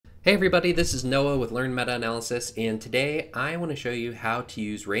Hey everybody, this is Noah with Learn Meta Analysis, and today I want to show you how to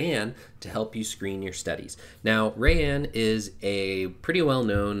use Rayyan to help you screen your studies. Now, Rayyan is a pretty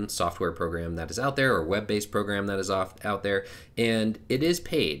well-known software program that is out there, or web-based program that is out there, and it is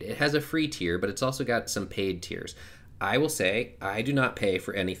paid. It has a free tier, but it's also got some paid tiers. I will say I do not pay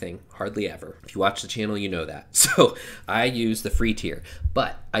for anything, hardly ever. If you watch the channel, you know that. So I use the free tier,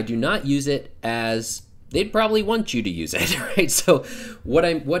 but I do not use it as they'd probably want you to use it, right? So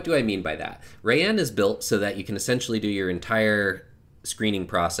what do I mean by that? Rayyan is built so that you can essentially do your entire screening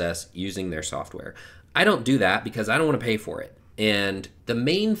process using their software. I don't do that because I don't want to pay for it. And the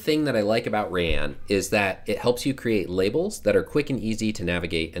main thing that I like about Rayyan is that it helps you create labels that are quick and easy to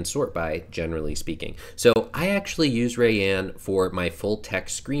navigate and sort by, generally speaking. So I actually use Rayyan for my full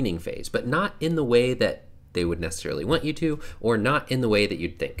text screening phase, but not in the way that they would necessarily want you to, or not in the way that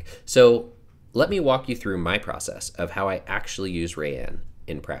you'd think. So let me walk you through my process of how I actually use Rayyan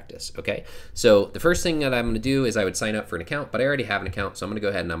in practice, okay? So the first thing that I'm gonna do is I would sign up for an account, but I already have an account, so I'm gonna go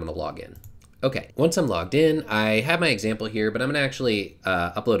ahead and I'm gonna log in. Okay, once I'm logged in, I have my example here, but I'm gonna actually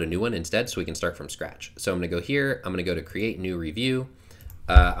upload a new one instead so we can start from scratch. So I'm gonna go here, I'm gonna go to create new review.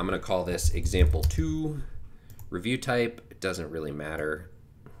 I'm gonna call this example 2, review type, it doesn't really matter.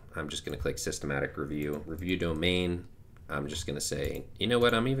 I'm just gonna click systematic review domain. I'm just going to say, you know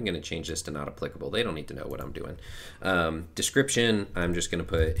what, I'm even going to change this to not applicable. They don't need to know what I'm doing. Description, I'm just going to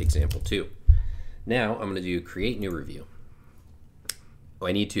put example 2. Now I'm going to do create new review.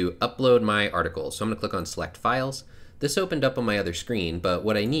 I need to upload my articles. So I'm going to click on select files. This opened up on my other screen, but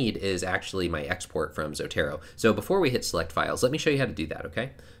what I need is actually my export from Zotero. So before we hit select files, let me show you how to do that,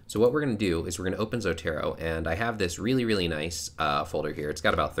 okay? So what we're going to do is we're going to open Zotero, and I have this really nice folder here. It's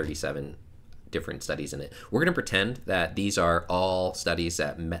got about 37 different studies in it. We're going to pretend that these are all studies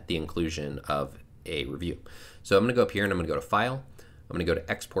that met the inclusion of a review. So I'm going to go up here and I'm going to go to File. I'm going to go to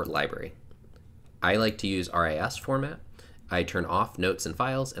Export Library. I like to use RIS format. I turn off Notes and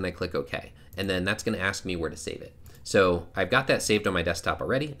Files and I click OK. And then that's going to ask me where to save it. So I've got that saved on my desktop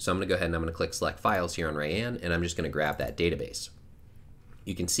already. So I'm going to go ahead and I'm going to click Select Files here on Rayyan, and I'm just going to grab that database.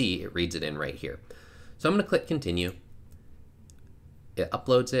 You can see it reads it in right here. So I'm going to click Continue. It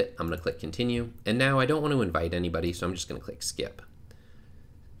uploads it, I'm going to click continue, and now I don't want to invite anybody, so I'm just going to click skip.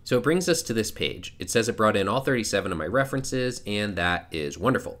 So it brings us to this page. It says it brought in all 37 of my references, and that is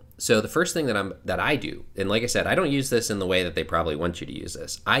wonderful. So the first thing that I do, and like I said, I don't use this in the way that they probably want you to use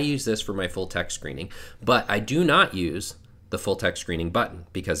this. I use this for my full text screening, but I do not use the full text screening button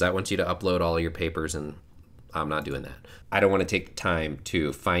because that wants you to upload all your papers, and I'm not doing that. I don't want to take the time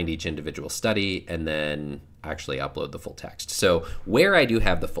to find each individual study and then actually upload the full text. So where I do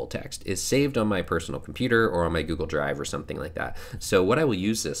have the full text is saved on my personal computer or on my Google Drive or something like that. So what I will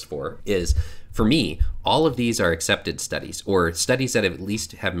use this for is, for me, all of these are accepted studies, or studies that at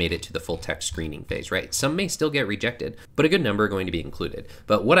least have made it to the full text screening phase, right? Some may still get rejected, but a good number are going to be included.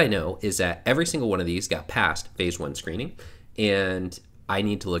 But what I know is that every single one of these got past phase 1 screening, and I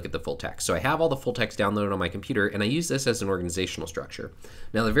need to look at the full text. So I have all the full text downloaded on my computer, and I use this as an organizational structure.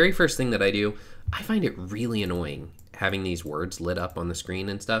 Now, the very first thing that I do, I find it really annoying having these words lit up on the screen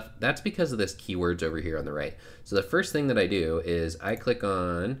and stuff. That's because of this keywords over here on the right. So the first thing that I do is I click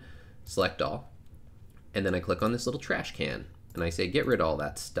on select all, and then I click on this little trash can, and I say get rid of all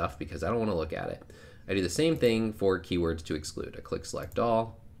that stuff because I don't want to look at it. I do the same thing for keywords to exclude. I click select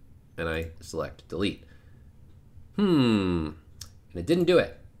all, and I select delete. And it didn't do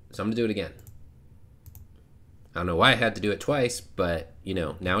it, so I'm gonna do it again. I don't know why I had to do it twice, but you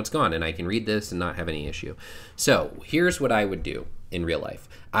know, now it's gone and I can read this and not have any issue. So here's what I would do in real life.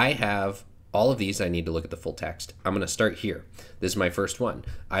 I have all of these. I need to look at the full text. I'm gonna start here. This is my first one.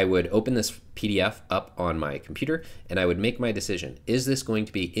 I would open this PDF up on my computer and I would make my decision. Is this going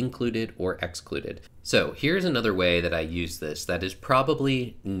to be included or excluded? So here's another way that I use this that is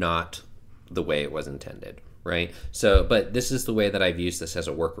probably not the way it was intended, right? So, but this is the way that I've used this as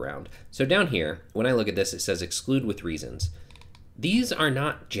a workaround. So down here, when I look at this, it says exclude with reasons. These are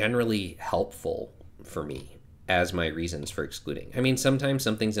not generally helpful for me as my reasons for excluding. I mean, sometimes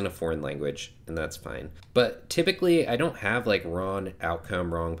something's in a foreign language and that's fine, but typically I don't have like wrong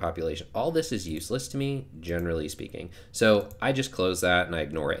outcome, wrong population. All this is useless to me, generally speaking. So I just close that and I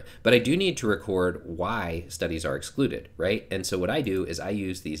ignore it. But I do need to record why studies are excluded, right? And so what I do is I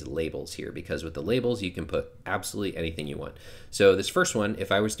use these labels here, because with the labels you can put absolutely anything you want. So this first one,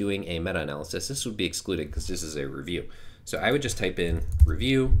 if I was doing a meta-analysis, this would be excluded because this is a review. So I would just type in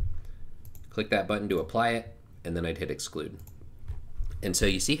review, click that button to apply it, and then I'd hit exclude. And so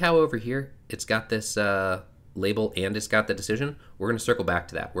you see how over here it's got this label and it's got the decision, we're going to circle back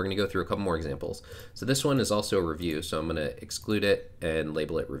to that. We're going to go through a couple more examples. So this one is also a review, so I'm going to exclude it and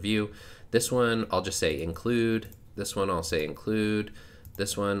label it review. This one I'll just say include. This one I'll say include.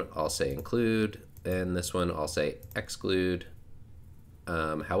 This one I'll say include. And this one I'll say exclude.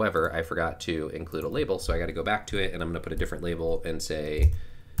 However, I forgot to include a label, so I got to go back to it, and I'm going to put a different label and say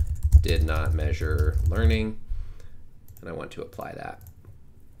did not measure learning, and I want to apply that.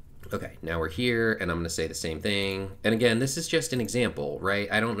 Okay, now we're here, and I'm going to say the same thing. And again, this is just an example,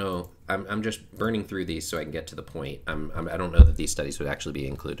 right? I don't know. I'm just burning through these so I can get to the point. I don't know that these studies would actually be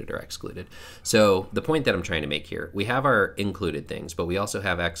included or excluded. So the point that I'm trying to make here, we have our included things, but we also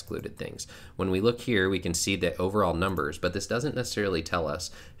have excluded things. When we look here, we can see the overall numbers, but this doesn't necessarily tell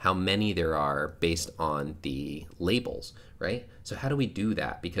us how many there are based on the labels, right? So how do we do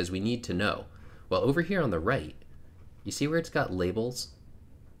that? Because we need to know. Well, over here on the right, you see where it's got labels?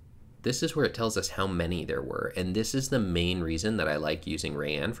 This is where it tells us how many there were, and this is the main reason that I like using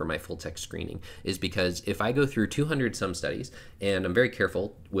Rayyan for my full text screening, is because if I go through 200 some studies, and I'm very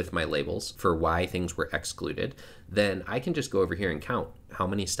careful with my labels for why things were excluded, then I can just go over here and count how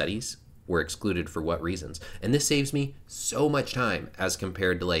many studies were excluded for what reasons. And this saves me so much time as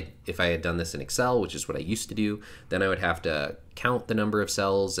compared to like if I had done this in Excel, which is what I used to do, then I would have to count the number of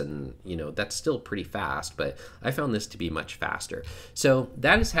cells, and you know, that's still pretty fast, but I found this to be much faster. So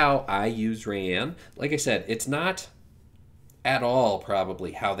that is how I use Rayyan. Like I said, it's not at all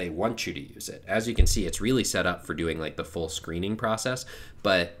probably how they want you to use it. As you can see, it's really set up for doing like the full screening process,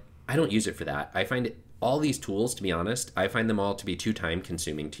 but I don't use it for that. I find all these tools, to be honest, I find them all to be too time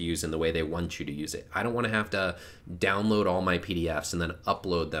consuming to use in the way they want you to use it. I don't want to have to download all my PDFs and then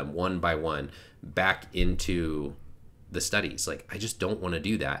upload them one by one back into the studies. Like, I just don't want to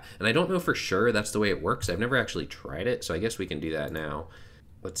do that. And I don't know for sure that's the way it works. I've never actually tried it, so I guess we can do that now.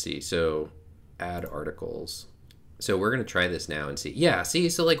 Let's see, so add articles. So we're going to try this now and see. Yeah, see,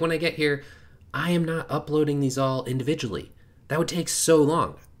 so like when I get here, I am not uploading these all individually. That would take so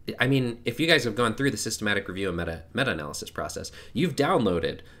long. I mean, if you guys have gone through the systematic review and meta-analysis process, you've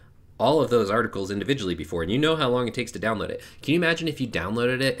downloaded all of those articles individually before, and you know how long it takes to download it. Can you imagine if you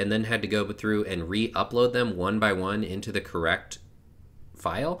downloaded it and then had to go through and re-upload them one by one into the correct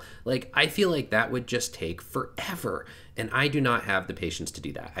file? Like, I feel like that would just take forever, and I do not have the patience to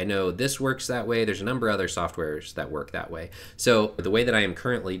do that. I know this works that way. There's a number of other softwares that work that way. So the way that I am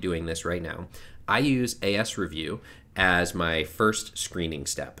currently doing this right now, I use AS Review as my first screening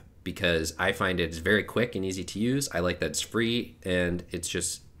step because I find it's very quick and easy to use. I like that it's free, and it's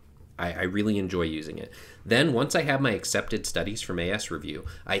just, I really enjoy using it. Then once I have my accepted studies from AS Review,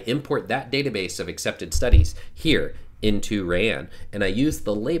 I import that database of accepted studies here into Rayyan, and I use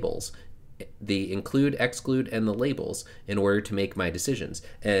the labels, the include, exclude, and the labels in order to make my decisions.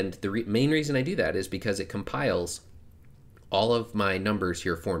 And the main reason I do that is because it compiles all of my numbers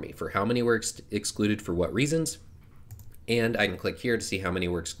here for me, for how many were excluded for what reasons, and I can click here to see how many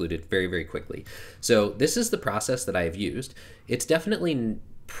were excluded very, very quickly. So this is the process that I have used. It's definitely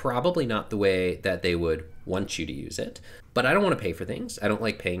probably not the way that they would want you to use it, but I don't want to pay for things. I don't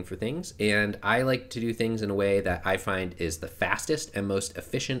like paying for things, and I like to do things in a way that I find is the fastest and most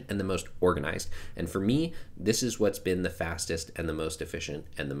efficient and the most organized. And for me, this is what's been the fastest and the most efficient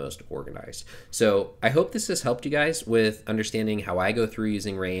and the most organized. So I hope this has helped you guys with understanding how I go through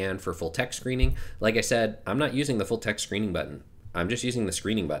using Rayyan for full text screening. Like I said, I'm not using the full text screening button. I'm just using the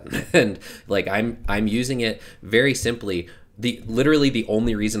screening button. And like I'm using it very simply. Literally the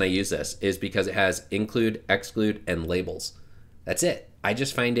only reason I use this is because it has include, exclude, and labels. That's it. I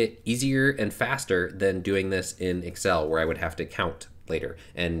just find it easier and faster than doing this in Excel where I would have to count later.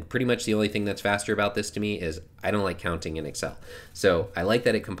 And pretty much the only thing that's faster about this to me is I don't like counting in Excel. So I like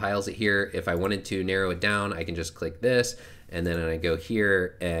that it compiles it here. If I wanted to narrow it down, I can just click this, and then I go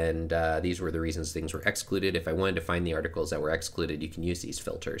here, and these were the reasons things were excluded. If I wanted to find the articles that were excluded, you can use these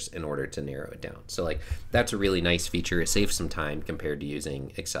filters in order to narrow it down. So like, that's a really nice feature. It saves some time compared to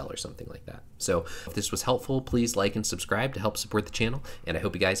using Excel or something like that. So if this was helpful, please like and subscribe to help support the channel, and I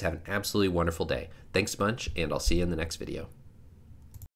hope you guys have an absolutely wonderful day. Thanks a bunch, and I'll see you in the next video.